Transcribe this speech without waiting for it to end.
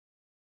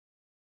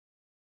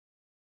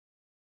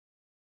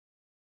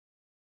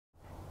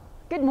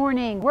Good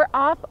morning. We're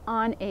off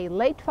on a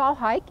late fall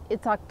hike.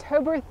 It's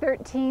October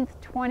 13th,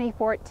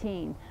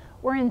 2014.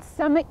 We're in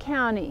Summit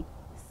County,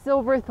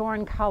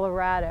 Silverthorne,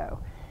 Colorado.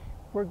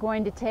 We're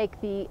going to take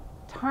the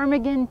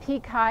Ptarmigan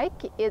Peak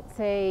hike. It's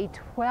a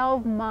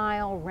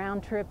 12-mile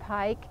round-trip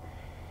hike.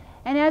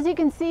 And as you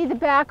can see the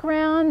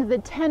background, the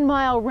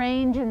 10-mile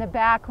range in the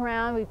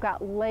background, we've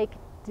got Lake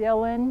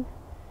Dillon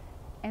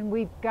and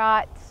we've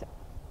got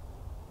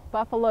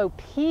Buffalo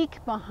Peak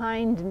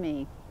behind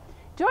me.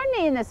 Join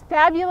me in this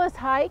fabulous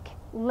hike,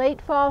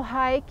 late fall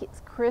hike. It's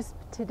crisp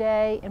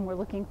today and we're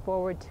looking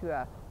forward to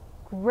a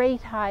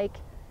great hike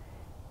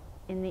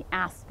in the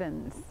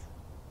aspens.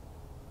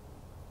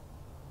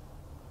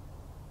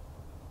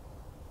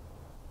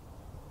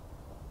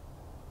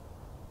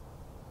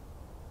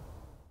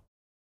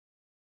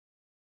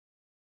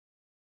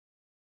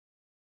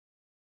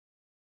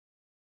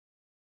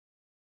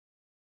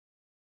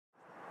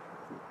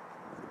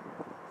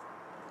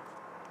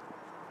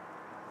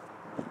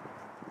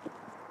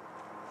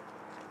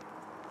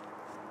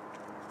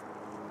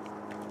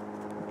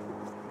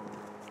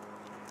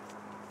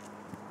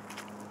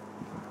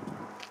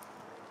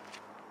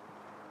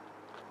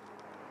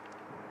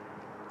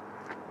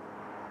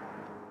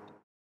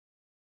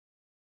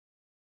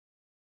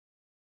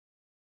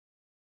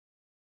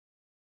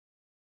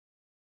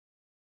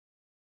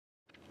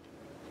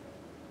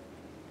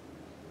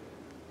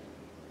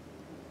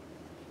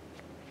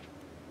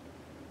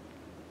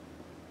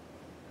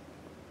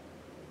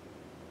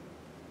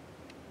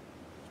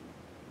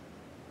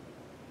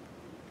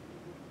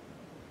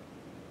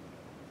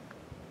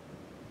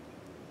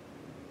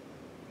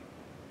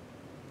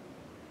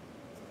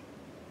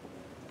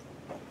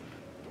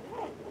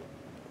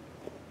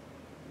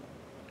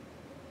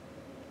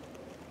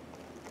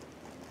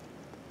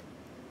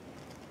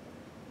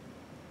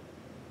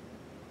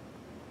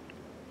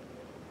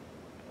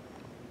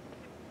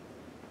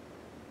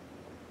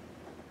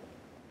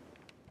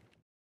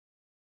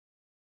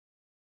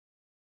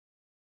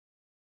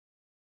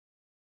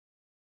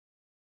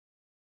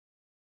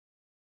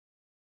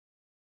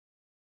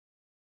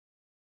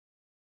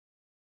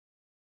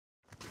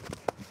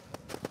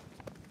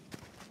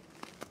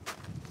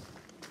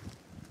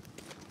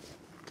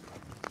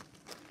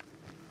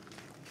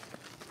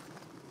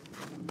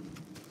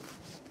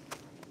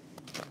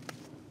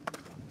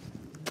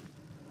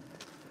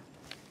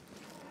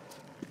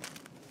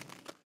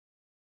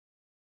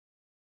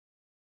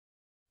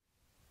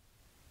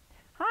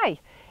 Hi,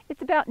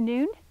 it's about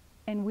noon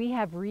and we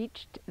have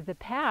reached the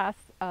pass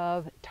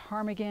of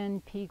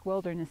Ptarmigan Peak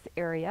Wilderness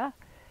Area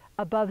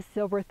above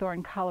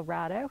Silverthorne,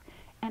 Colorado,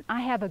 and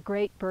I have a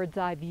great bird's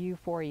eye view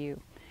for you.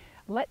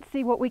 Let's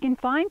see what we can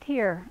find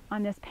here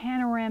on this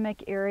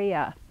panoramic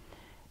area.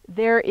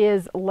 There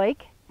is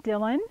Lake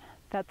Dillon,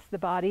 that's the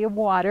body of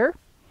water,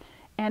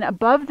 and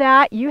above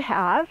that you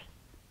have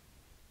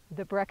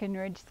the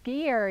Breckenridge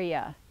ski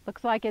area.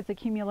 Looks like it's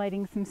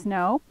accumulating some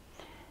snow.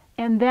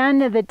 And then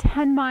the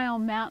 10-mile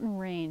mountain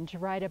range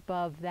right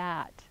above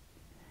that.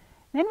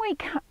 Then we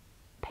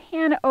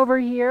pan over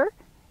here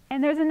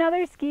and there's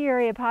another ski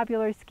area,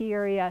 popular ski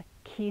area,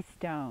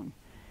 Keystone.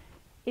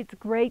 It's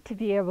great to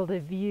be able to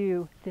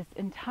view this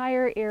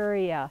entire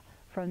area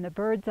from the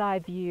bird's eye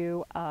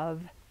view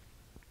of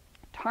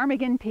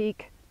Ptarmigan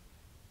Peak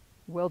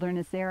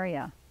Wilderness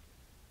Area.